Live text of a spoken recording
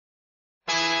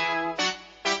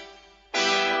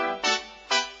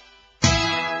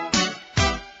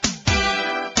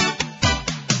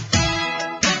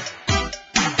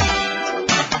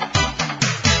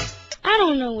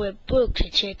know what book to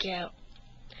check out.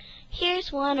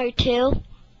 Here's one or two.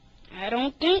 I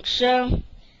don't think so.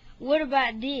 What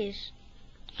about this?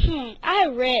 I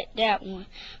read that one.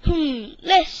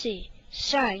 Let's see.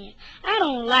 Science. I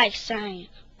don't like science.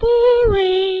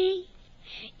 Boring.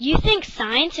 You think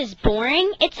science is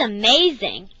boring? It's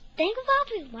amazing. Think of what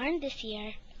we've learned this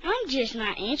year. I'm just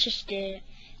not interested.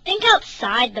 Think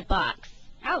outside the box.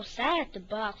 Outside the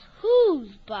box? Whose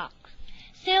box?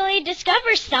 Silly,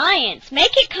 discover science.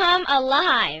 Make it come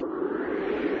alive.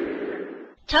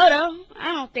 Toto,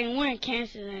 I don't think we're in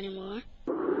Kansas anymore.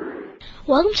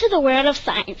 Welcome to the world of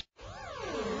science.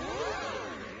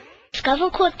 Discover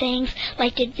cool things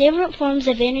like the different forms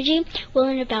of energy. We'll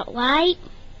learn about light,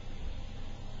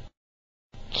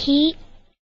 heat,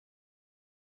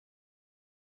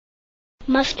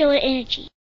 muscular energy,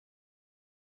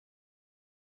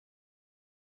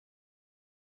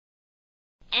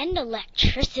 and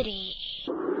electricity.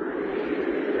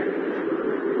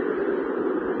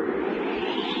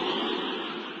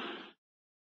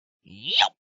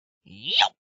 Yup!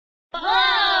 Yup!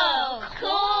 Whoa,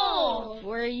 cool!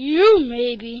 For you,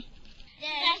 maybe.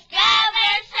 Discover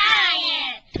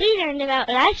science! We learned about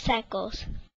life cycles.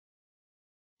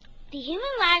 The human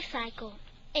life cycle.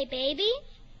 A baby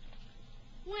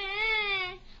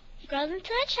grows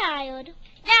into a child.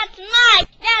 That's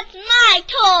my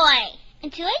toy!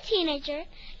 Into a teenager.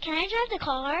 Can I drive the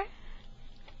car?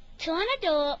 To an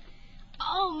adult.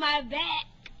 Oh, my back.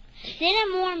 Then a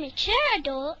more mature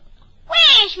adult.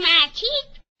 Where's my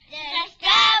teeth?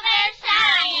 Discover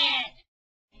science!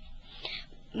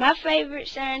 My favorite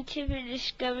scientific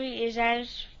discovery is out of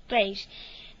space,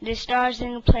 the stars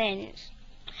and the planets.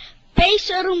 Base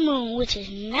of the moon, which is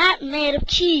not made of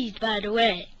cheese, by the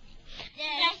way.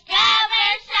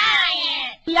 Discover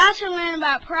science! We also learn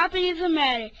about properties of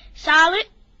matter, solid,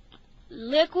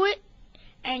 liquid,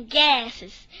 and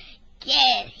gases.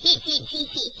 Gas.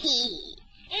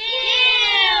 Ew!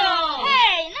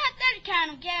 Hey, not that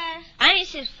kind of gas.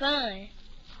 Science is fun.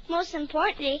 Most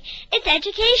importantly, it's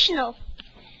educational.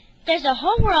 There's a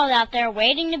whole world out there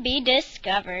waiting to be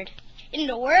discovered. In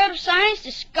the world of science,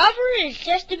 discovery is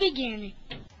just the beginning.